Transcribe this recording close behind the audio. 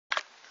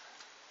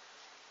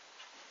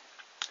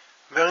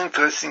very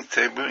interesting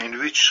table in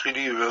which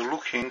really we are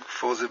looking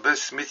for the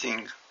best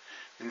meeting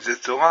in the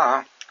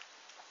Torah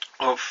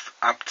of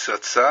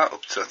הפצצה,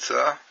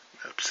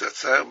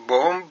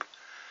 bomb,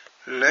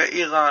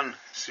 לאיראן,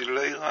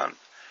 לאיראן.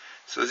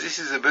 So this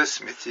is the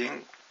best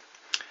meeting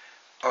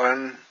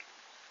on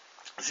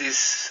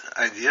this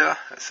idea.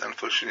 It's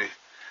unfortunately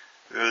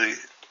very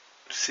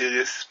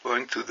serious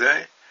point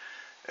today.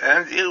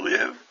 And here we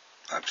have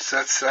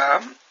פצצה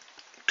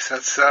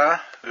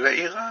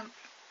לאיראן.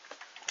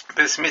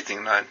 Best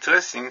meeting. Now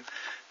interesting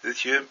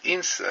that you have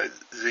inside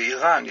the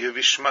Iran, you have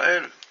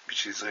Ishmael,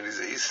 which is really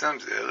the Islam,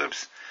 the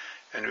Arabs.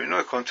 And we know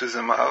according to the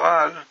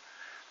Maharal,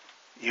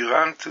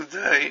 Iran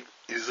today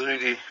is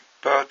really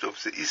part of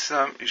the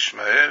Islam,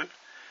 Ishmael.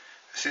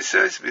 As he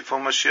says, before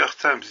Mashiach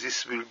times,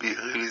 this will be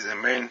really the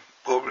main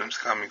problems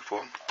coming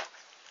from.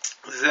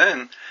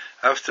 Then,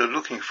 after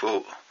looking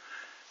for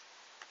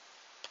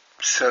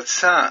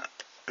Ptsatsa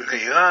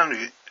Iran,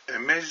 we are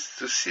amazed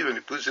to see when he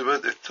puts the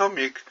word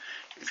atomic,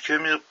 it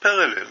came here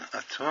parallel,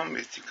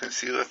 atomic, you can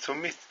see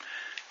atomic,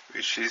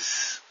 which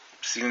is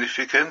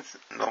significant,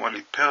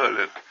 normally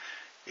parallel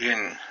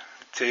in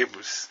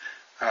tables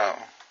are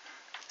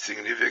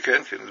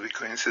significant, can be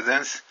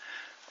coincidence.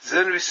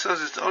 Then we saw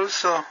that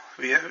also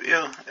we have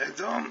here a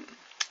dome,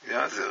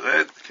 the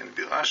red, can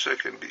be Russia,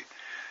 can be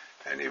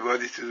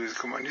anybody to do with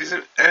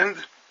communism, and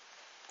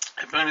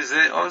apparently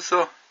they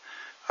also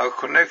are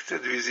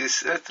connected with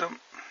this atom.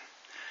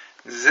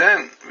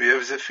 Then we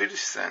have the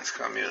Philistines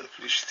come here,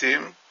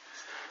 Plishtim,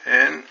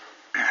 and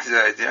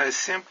the idea is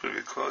simple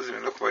because we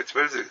know quite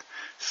well the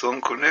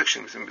strong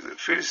connection between the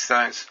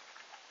Philistines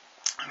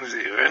and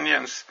the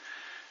Iranians,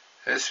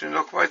 as we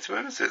know quite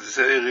well that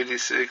they really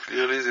say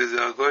clearly that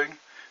they are going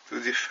to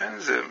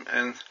defend them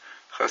and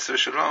chas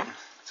v'shalom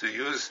to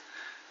use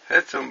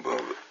atom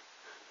bomb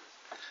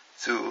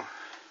to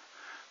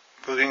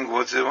bring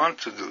what they want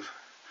to do,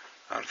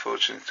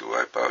 unfortunately to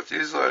wipe out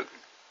Israel.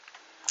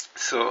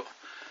 So,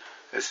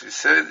 as we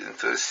said,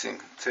 interesting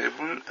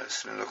table,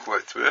 as we know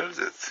quite well,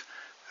 that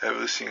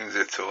everything in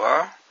the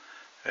Torah,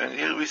 and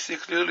here we see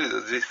clearly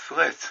that the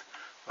threat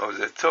of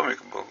the atomic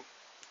bomb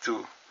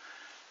to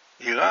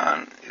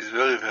Iran is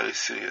very, very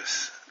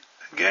serious.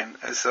 Again,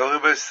 as our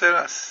rabbis tell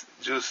us,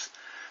 Jews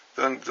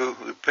don't do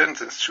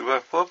repentance,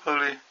 tshuva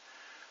properly,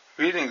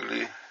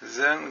 willingly,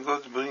 then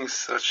God brings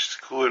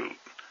such cruel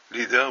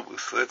leader who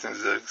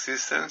threatens their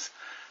existence,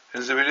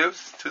 and they will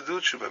have to do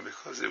tshuva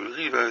because they will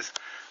realize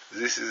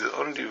this is the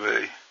only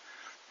way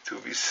to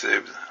be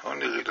saved,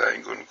 only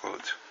relying on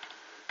God.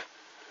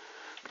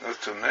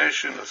 Not on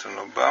nation, not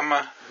on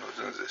Obama,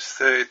 not on the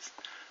state,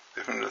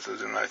 definitely not on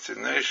the United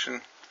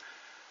Nations,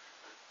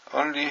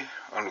 only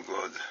on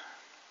God.